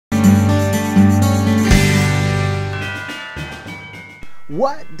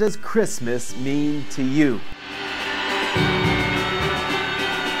What does Christmas mean to you?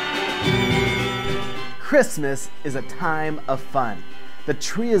 Christmas is a time of fun. The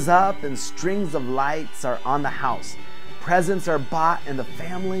tree is up and strings of lights are on the house. Presents are bought and the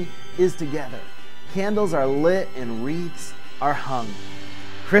family is together. Candles are lit and wreaths are hung.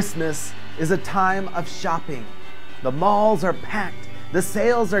 Christmas is a time of shopping. The malls are packed. The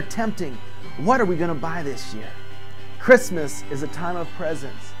sales are tempting. What are we going to buy this year? Christmas is a time of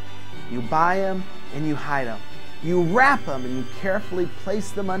presents. You buy them and you hide them. You wrap them and you carefully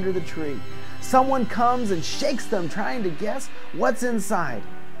place them under the tree. Someone comes and shakes them trying to guess what's inside.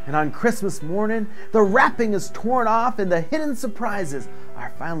 And on Christmas morning, the wrapping is torn off and the hidden surprises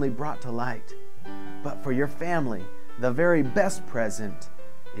are finally brought to light. But for your family, the very best present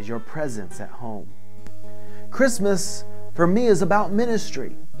is your presence at home. Christmas, for me, is about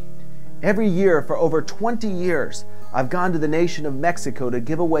ministry. Every year for over 20 years, I've gone to the nation of Mexico to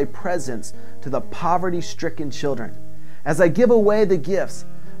give away presents to the poverty-stricken children. As I give away the gifts,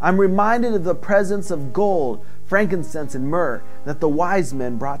 I'm reminded of the presents of gold, frankincense, and myrrh that the wise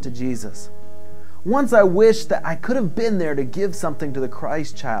men brought to Jesus. Once I wished that I could have been there to give something to the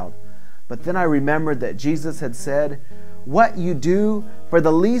Christ child, but then I remembered that Jesus had said, "What you do for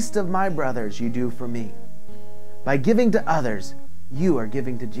the least of my brothers, you do for me." By giving to others, you are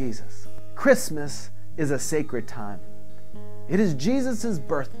giving to Jesus. Christmas is a sacred time. It is Jesus'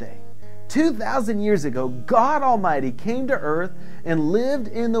 birthday. 2,000 years ago, God Almighty came to earth and lived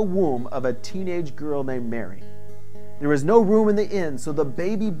in the womb of a teenage girl named Mary. There was no room in the inn, so the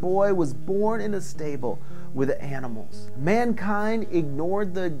baby boy was born in a stable with the animals. Mankind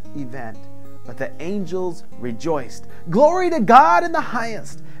ignored the event, but the angels rejoiced. Glory to God in the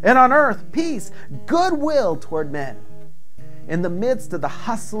highest, and on earth peace, goodwill toward men. In the midst of the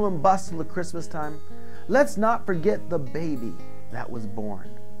hustle and bustle of Christmas time, let's not forget the baby that was born.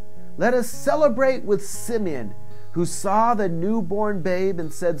 Let us celebrate with Simeon, who saw the newborn babe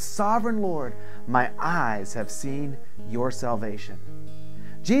and said, "Sovereign Lord, my eyes have seen your salvation."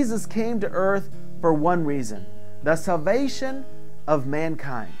 Jesus came to earth for one reason, the salvation of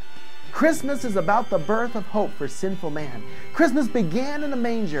mankind. Christmas is about the birth of hope for sinful man. Christmas began in a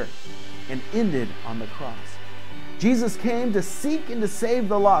manger and ended on the cross. Jesus came to seek and to save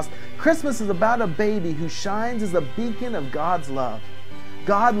the lost. Christmas is about a baby who shines as a beacon of God's love.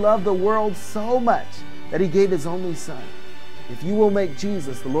 God loved the world so much that He gave His only Son. If you will make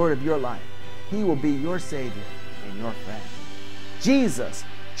Jesus the Lord of your life, He will be your Savior and your friend. Jesus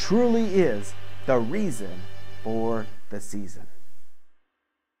truly is the reason for the season.